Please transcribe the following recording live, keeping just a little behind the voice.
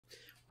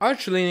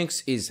Arch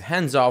Linux is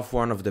hands-off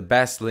one of the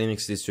best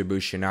Linux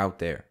distribution out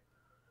there.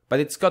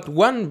 But it's got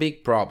one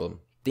big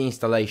problem, the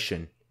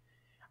installation.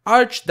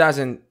 Arch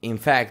doesn't in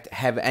fact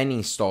have any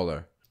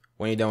installer.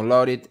 When you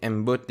download it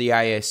and boot the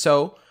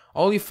ISO,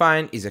 all you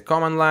find is a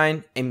command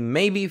line and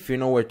maybe, if you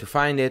know where to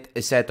find it,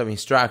 a set of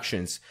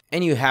instructions,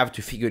 and you have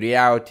to figure it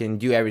out and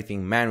do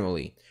everything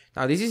manually.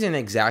 Now this isn't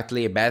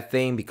exactly a bad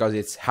thing because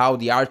it's how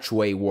the Arch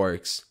way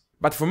works.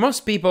 But for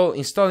most people,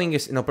 installing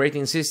an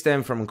operating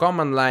system from a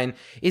command line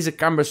is a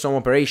cumbersome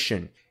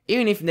operation.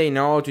 Even if they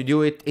know how to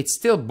do it, it's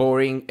still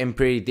boring and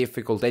pretty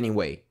difficult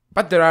anyway.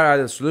 But there are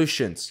other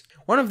solutions.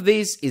 One of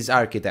these is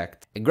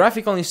Architect, a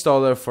graphical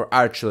installer for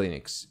Arch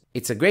Linux.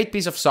 It's a great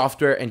piece of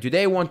software and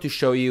today I want to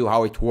show you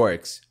how it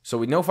works. So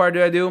with no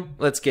further ado,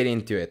 let's get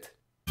into it.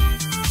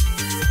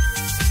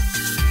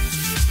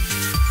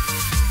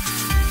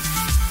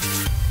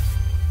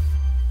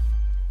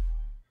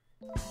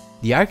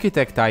 The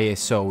Architect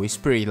ISO is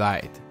pretty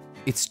light.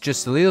 It's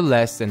just a little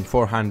less than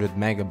 400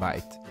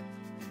 MB.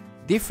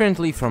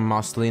 Differently from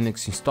most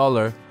Linux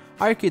installer,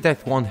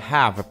 Architect won't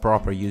have a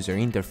proper user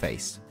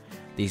interface.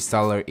 The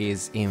installer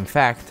is, in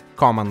fact,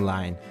 command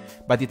line,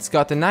 but it's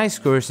got a nice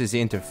courses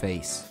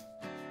interface.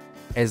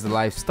 As the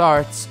live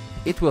starts,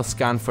 it will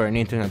scan for an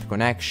internet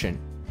connection.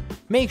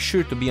 Make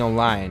sure to be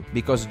online,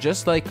 because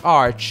just like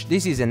Arch,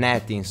 this is a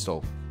NAT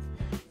install.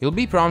 You'll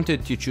be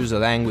prompted to choose a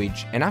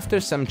language, and after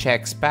some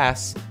checks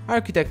pass,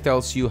 Architect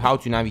tells you how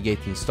to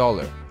navigate the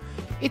installer.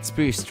 It's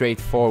pretty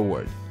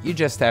straightforward, you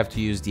just have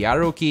to use the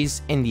arrow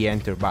keys and the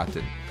enter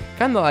button,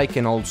 kinda like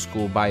an old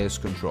school BIOS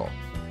control.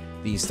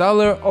 The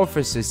installer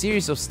offers a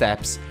series of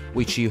steps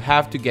which you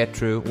have to get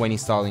through when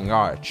installing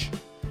Arch.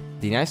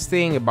 The nice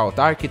thing about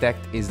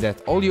Architect is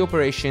that all the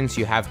operations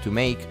you have to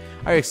make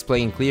are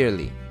explained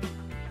clearly.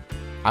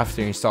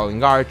 After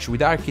installing Arch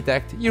with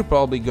Architect, you're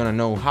probably gonna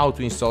know how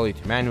to install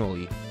it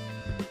manually.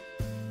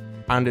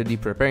 Under the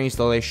Prepare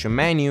Installation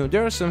menu,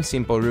 there are some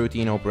simple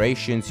routine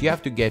operations you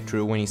have to get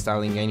through when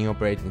installing any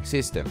operating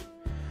system.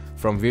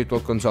 From virtual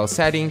console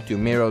setting to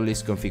mirror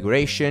list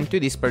configuration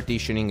to disk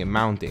partitioning and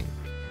mounting.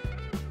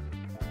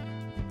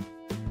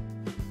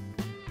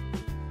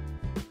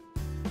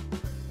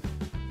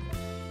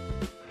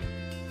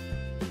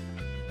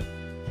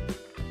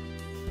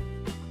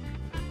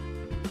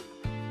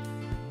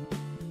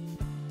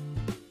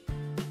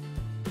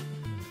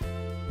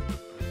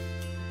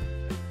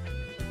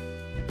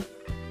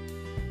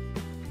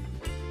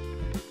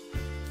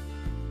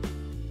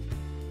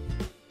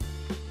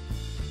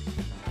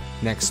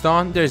 Next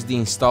on, there's the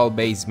Install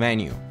Base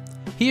menu.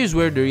 Here's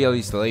where the real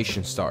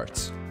installation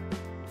starts.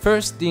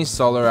 First, the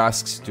installer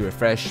asks to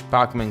refresh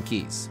Pacman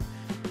keys,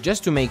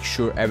 just to make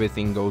sure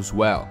everything goes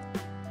well.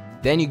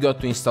 Then you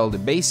got to install the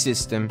base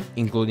system,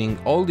 including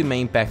all the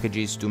main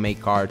packages to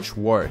make Arch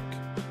work.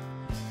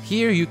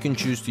 Here you can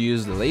choose to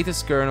use the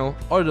latest kernel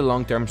or the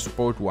long-term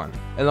support one,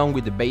 along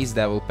with the base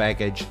devel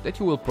package that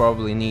you will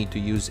probably need to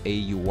use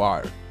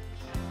AUR.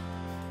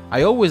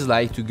 I always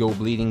like to go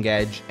bleeding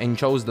edge and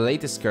chose the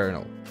latest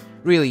kernel.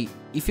 Really,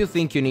 if you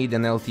think you need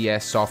an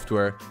LTS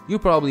software, you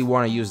probably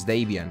want to use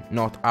Debian,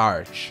 not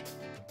Arch.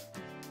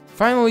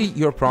 Finally,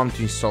 you're prompted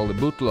to install the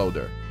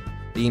bootloader.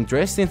 The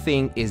interesting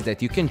thing is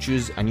that you can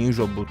choose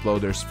unusual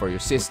bootloaders for your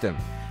system,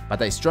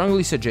 but I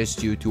strongly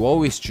suggest you to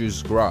always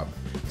choose Grub,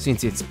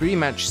 since it's pretty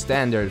much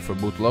standard for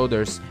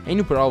bootloaders and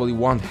you probably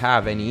won't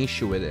have any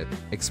issue with it,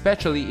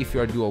 especially if you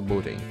are dual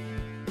booting.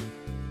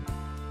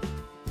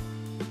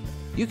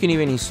 You can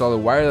even install a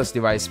wireless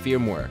device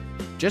firmware,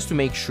 just to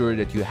make sure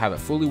that you have a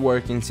fully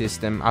working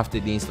system after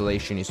the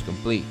installation is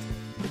complete.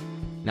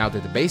 Now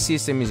that the base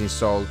system is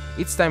installed,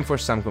 it's time for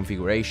some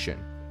configuration.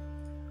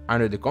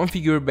 Under the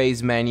Configure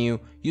Base menu,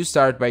 you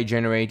start by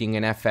generating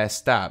an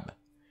FS tab.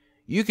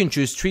 You can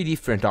choose three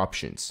different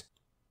options.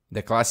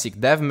 The classic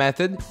dev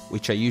method,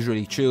 which I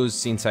usually choose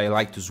since I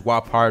like to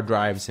swap hard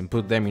drives and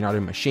put them in other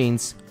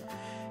machines,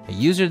 a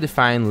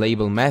user-defined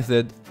label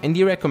method, and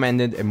the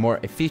recommended and more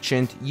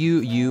efficient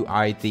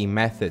UUID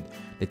method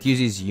that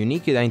uses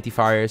unique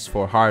identifiers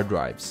for hard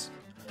drives.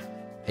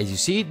 As you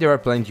see, there are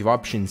plenty of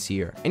options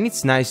here, and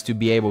it's nice to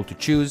be able to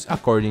choose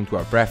according to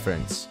our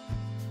preference.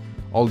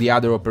 All the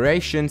other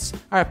operations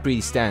are pretty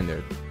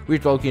standard. We're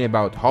talking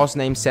about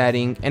hostname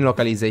setting and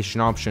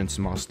localization options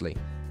mostly.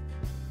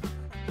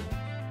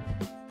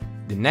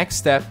 The next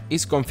step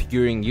is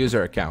configuring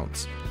user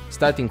accounts,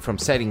 starting from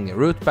setting a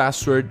root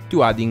password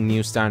to adding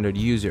new standard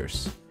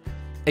users.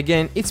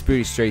 Again, it's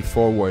pretty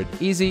straightforward,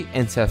 easy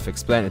and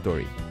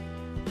self-explanatory.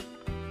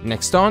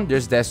 Next on,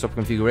 there's desktop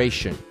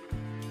configuration.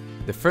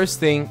 The first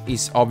thing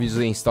is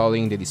obviously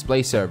installing the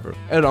display server,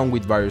 along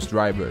with various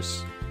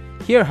drivers.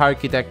 Here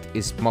Architect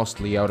is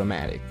mostly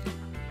automatic.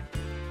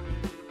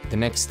 The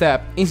next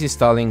step is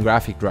installing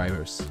graphic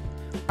drivers.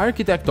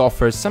 Architect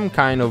offers some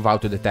kind of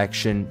auto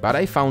detection, but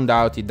I found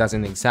out it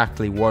doesn't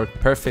exactly work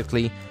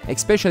perfectly,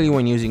 especially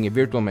when using a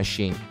virtual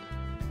machine,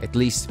 at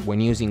least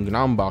when using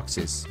GNOME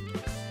boxes.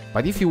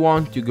 But if you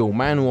want to go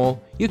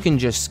manual, you can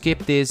just skip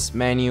this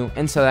menu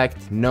and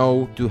select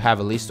No to have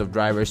a list of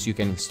drivers you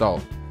can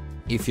install.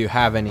 If you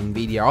have an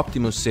NVIDIA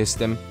Optimus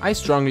system, I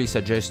strongly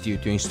suggest you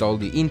to install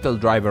the Intel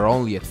driver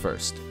only at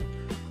first.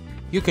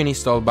 You can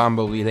install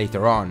Bumblebee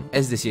later on,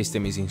 as the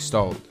system is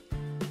installed.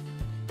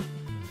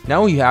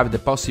 Now you have the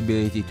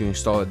possibility to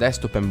install a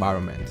desktop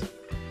environment,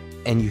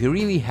 and you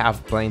really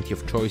have plenty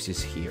of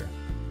choices here.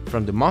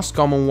 From the most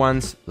common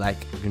ones like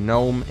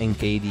GNOME and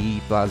KDE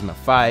Plasma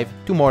 5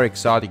 to more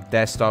exotic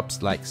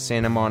desktops like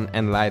Cinnamon,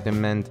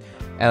 Enlightenment,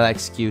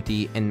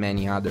 LXQT and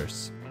many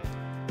others.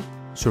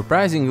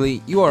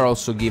 Surprisingly, you are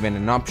also given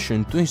an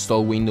option to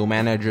install window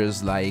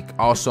managers like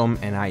Awesome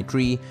and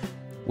i3,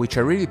 which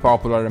are really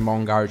popular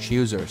among Arch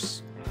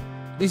users.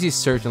 This is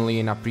certainly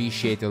an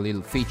appreciated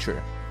little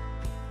feature.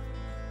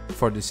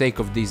 For the sake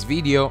of this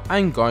video,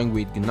 I'm going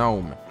with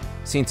GNOME,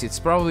 since it's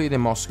probably the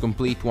most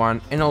complete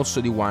one and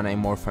also the one I'm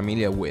more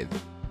familiar with.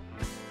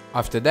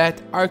 After that,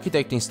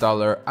 Architect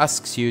Installer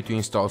asks you to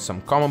install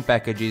some common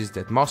packages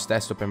that most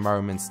desktop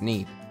environments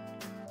need.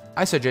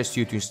 I suggest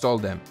you to install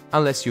them,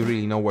 unless you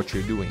really know what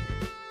you're doing.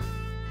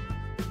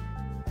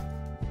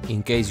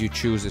 In case you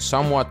choose a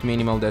somewhat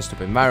minimal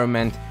desktop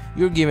environment,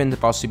 you're given the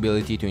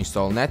possibility to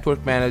install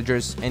network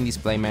managers and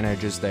display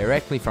managers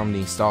directly from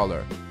the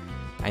installer.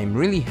 I am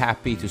really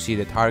happy to see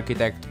that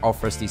Architect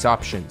offers these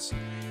options.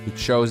 It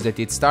shows that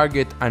its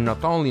target are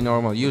not only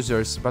normal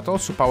users, but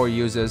also power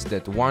users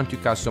that want to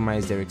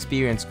customize their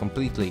experience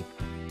completely.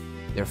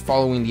 They're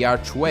following the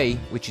Arch way,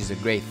 which is a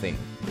great thing.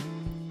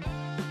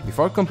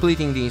 Before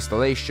completing the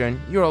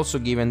installation, you're also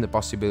given the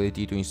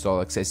possibility to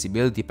install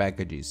accessibility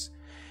packages,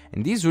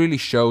 and this really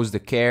shows the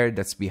care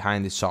that's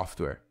behind the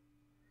software.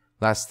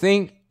 Last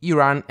thing, you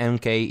run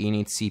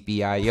mkinit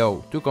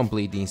cpio to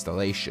complete the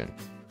installation.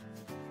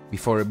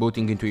 Before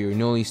rebooting into your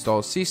newly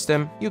installed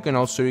system, you can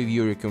also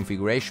review your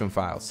configuration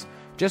files,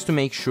 just to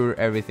make sure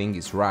everything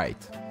is right.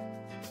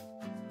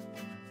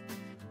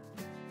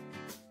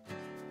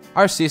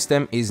 Our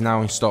system is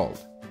now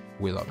installed.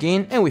 We log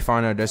in and we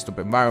find our desktop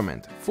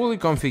environment, fully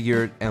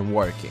configured and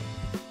working.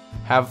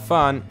 Have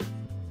fun!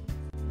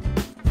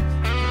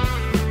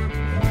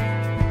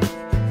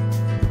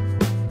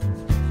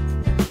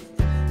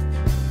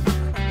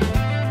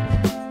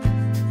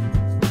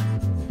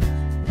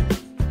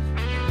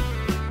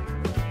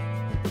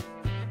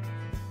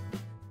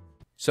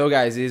 So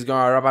guys, this is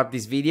gonna wrap up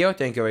this video.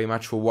 Thank you very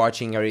much for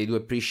watching, I really do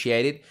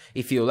appreciate it.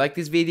 If you like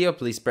this video,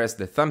 please press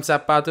the thumbs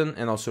up button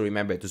and also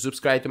remember to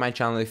subscribe to my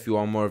channel if you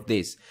want more of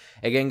this.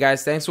 Again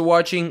guys, thanks for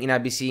watching and I'll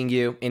be seeing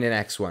you in the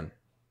next one.